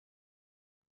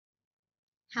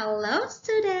Hello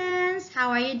students,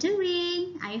 how are you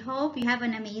doing? I hope you have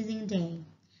an amazing day.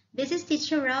 This is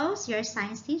Teacher Rose, your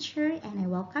science teacher, and I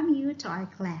welcome you to our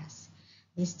class.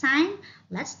 This time,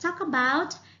 let's talk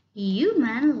about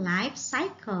human life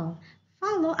cycle.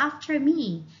 Follow after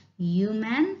me.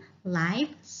 Human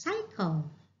life cycle.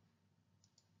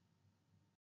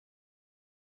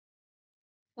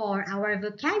 For our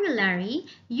vocabulary,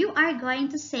 you are going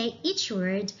to say each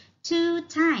word 2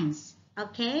 times,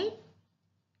 okay?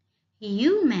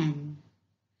 Human,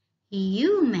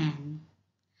 human.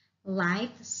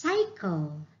 Life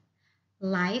cycle,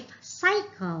 life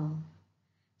cycle.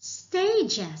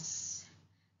 Stages,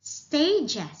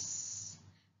 stages.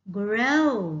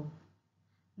 Grow,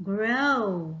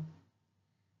 grow.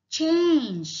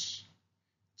 Change,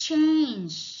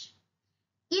 change.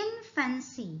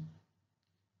 Infancy,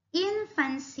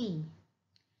 infancy.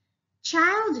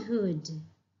 Childhood,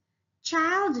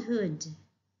 childhood.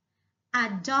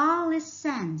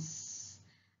 Adolescence,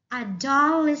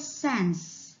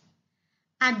 adolescence.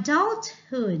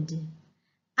 Adulthood,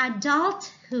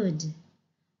 adulthood.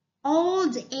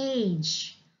 Old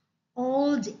age,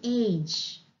 old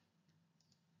age.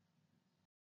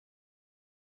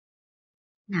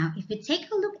 Now, if you take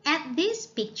a look at these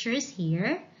pictures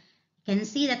here, you can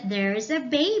see that there is a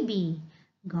baby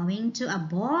going to a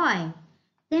boy,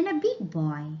 then a big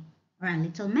boy or a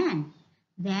little man,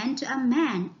 then to a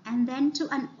man, and then to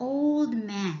an old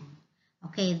man.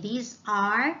 Okay, these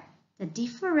are the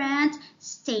different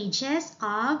stages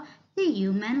of the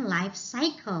human life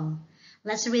cycle.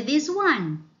 Let's read this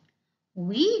one.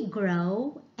 We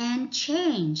grow and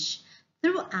change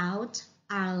throughout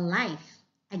our life.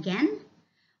 Again,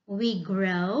 we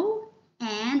grow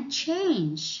and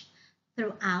change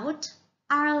throughout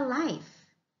our life.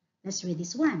 Let's read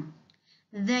this one.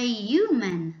 The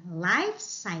human life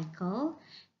cycle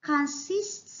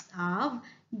consists of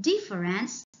different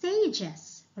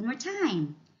stages. One more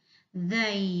time. The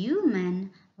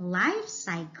human life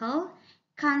cycle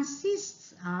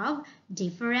consists of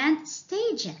different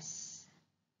stages.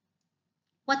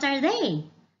 What are they?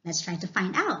 Let's try to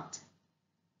find out.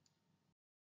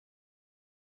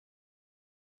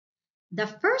 The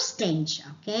first stage,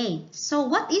 okay. So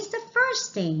what is the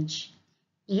first stage?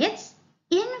 It's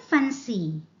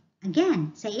infancy.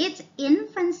 Again, say it's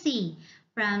infancy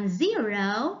from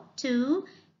 0 to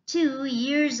 2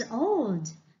 years old.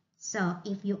 So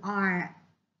if you are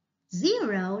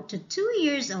 0 to 2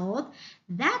 years old,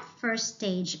 that first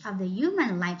stage of the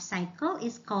human life cycle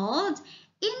is called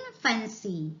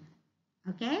infancy.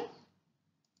 Okay?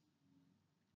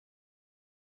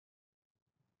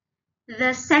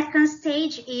 The second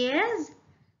stage is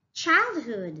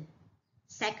childhood.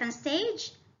 Second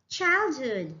stage,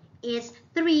 childhood, is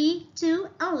 3 to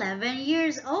 11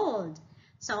 years old.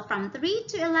 So from 3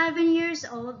 to 11 years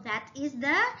old, that is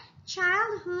the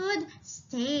childhood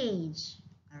stage.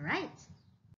 All right.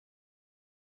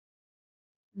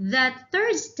 The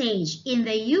third stage in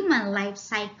the human life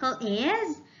cycle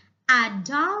is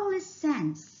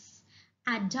adolescence.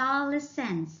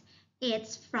 Adolescence.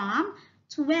 It's from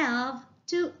 12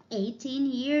 to 18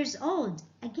 years old.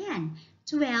 Again,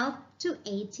 12 to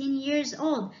 18 years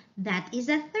old. That is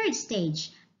the third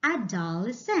stage,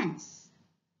 adolescence.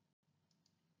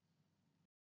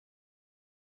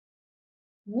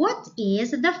 What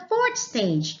is the fourth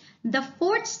stage? The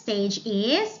fourth stage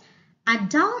is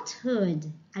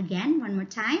adulthood. Again, one more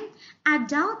time,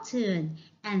 adulthood.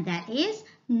 And that is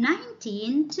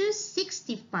 19 to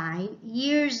 65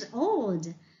 years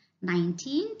old.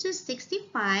 19 to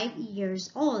 65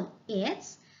 years old.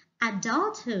 It's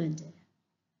adulthood.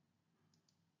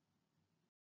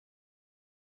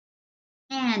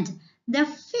 And the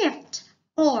fifth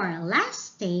or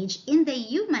last stage in the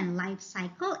human life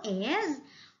cycle is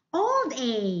old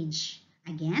age.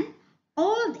 Again,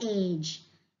 old age.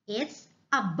 It's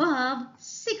above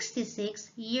 66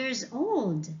 years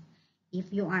old. If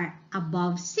you are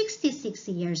above 66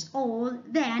 years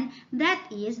old, then that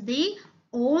is the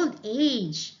old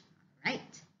age, right?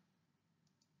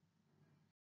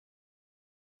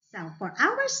 So for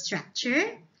our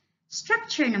structure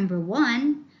number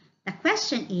 1, the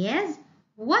question is,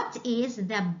 what is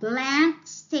the blank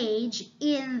stage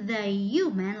in the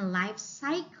human life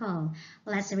cycle?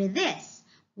 Let's read this.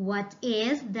 What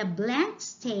is the blank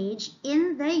stage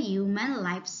in the human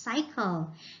life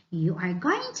cycle? You are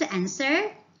going to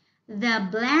answer, the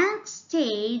blank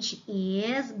stage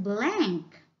is blank.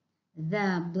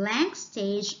 The blank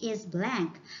stage is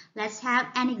blank. Let's have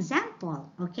an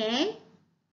example, okay?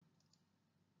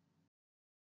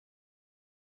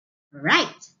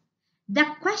 Right. The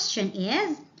question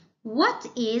is, what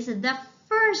is the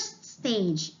first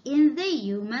stage in the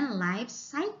human life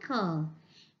cycle?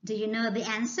 Do you know the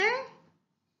answer?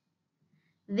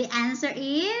 The answer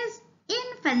is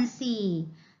infancy.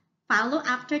 Follow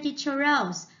after Teacher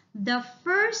Rose. The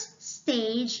first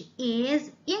stage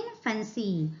is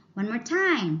infancy. One more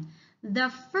time.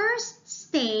 The first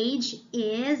stage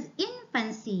is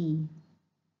infancy.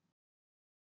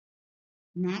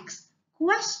 Next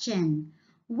question.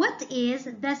 What is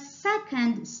the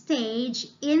second stage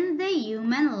in the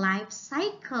human life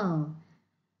cycle?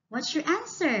 What's your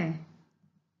answer?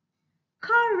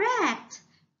 Correct!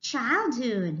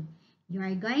 Childhood. You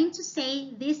are going to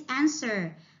say this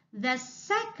answer. The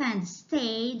second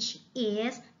stage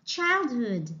is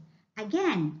childhood.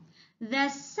 Again, the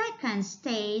second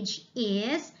stage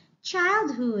is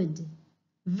childhood.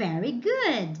 Very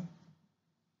good.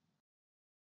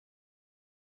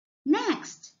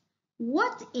 Next,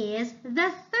 what is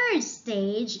the third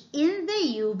stage in the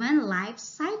human life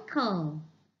cycle?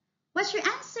 What's your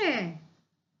answer?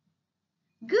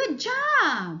 Good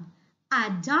job!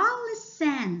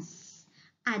 Adolescence.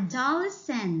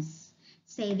 Adolescence.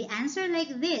 Say the answer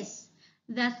like this.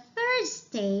 The third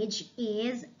stage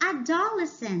is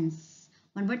adolescence.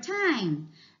 One more time.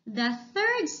 The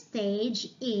third stage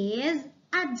is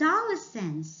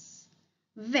adolescence.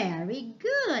 Very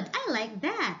good. I like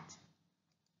that.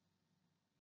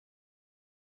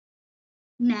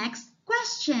 Next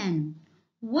question.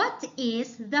 What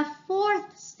is the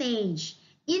fourth stage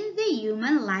in the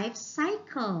human life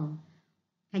cycle?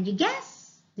 Can you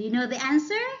guess? Do you know the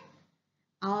answer?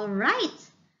 All right.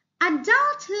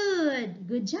 Adulthood.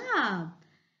 Good job.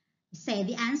 Say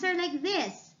the answer like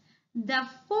this. The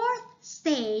fourth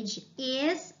stage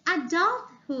is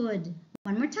adulthood.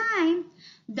 One more time.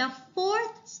 The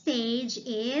fourth stage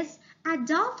is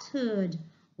adulthood.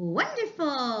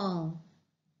 Wonderful.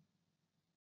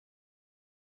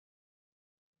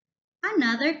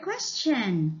 Another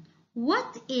question.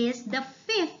 What is the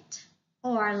fifth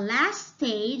or last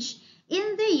stage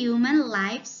in the human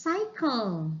life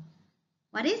cycle?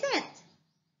 What is it?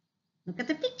 Look at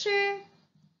the picture.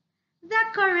 The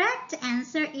correct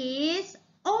answer is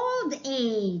old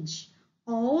age.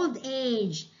 Old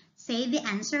age. Say the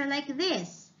answer like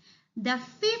this. The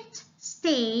fifth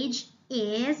stage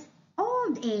is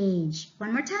old age.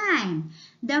 One more time.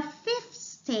 The fifth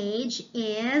stage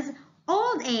is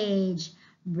old age.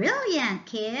 Brilliant,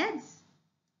 kids.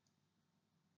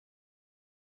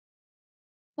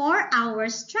 For our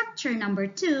structure number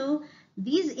 2,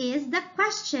 this is the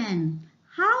question.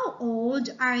 How old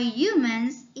are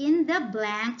humans in the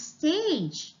blank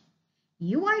stage?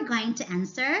 You are going to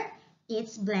answer,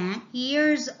 it's blank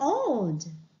years old.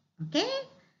 Okay?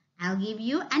 I'll give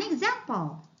you an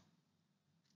example.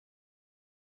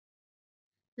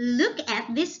 Look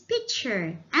at this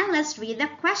picture and let's read the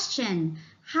question.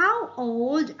 How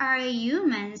old are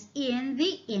humans in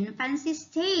the infancy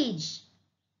stage?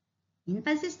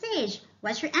 Infancy stage.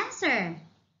 What's your answer?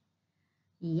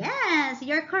 Yes,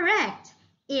 you're correct.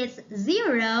 It's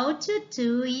 0 to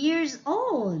 2 years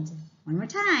old. One more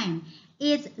time.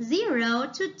 It's 0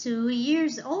 to 2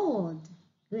 years old.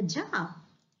 Good job.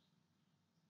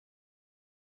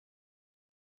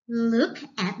 Look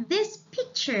at this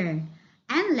picture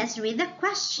and let's read the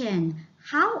question.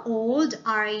 How old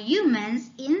are humans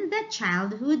in the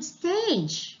childhood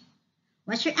stage?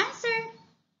 What's your answer?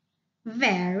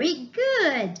 Very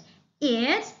good.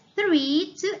 It's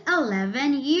 3 to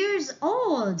 11 years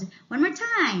old. One more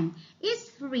time. It's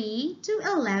 3 to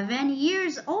 11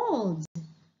 years old.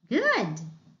 Good.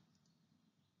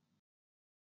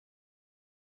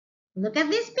 Look at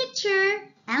this picture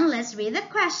and let's read the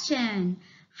question.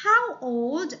 How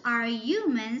old are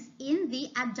humans in the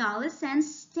adolescent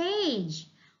stage?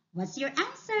 What's your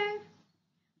answer?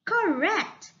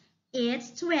 Correct.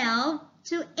 It's 12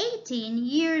 to 18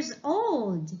 years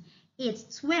old.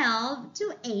 It's 12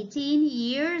 to 18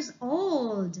 years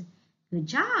old. Good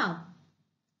job.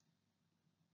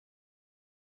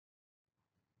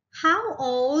 How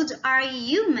old are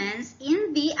humans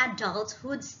in the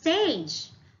adulthood stage?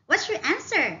 What's your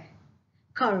answer?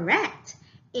 Correct.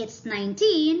 It's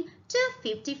 19 to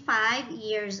 55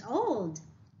 years old.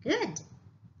 Good.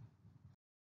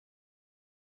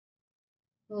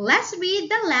 Let's read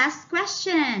the last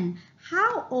question.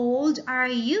 How old are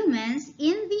humans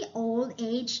in the old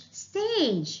age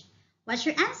stage? What's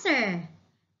your answer?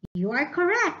 You are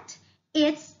correct.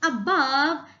 It's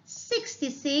above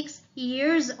 66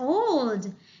 years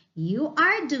old. You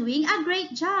are doing a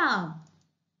great job.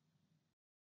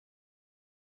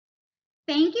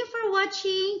 Thank you for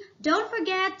watching. Don't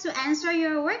forget to answer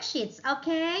your worksheets,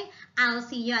 okay? I'll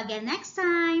see you again next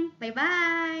time.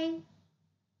 Bye-bye.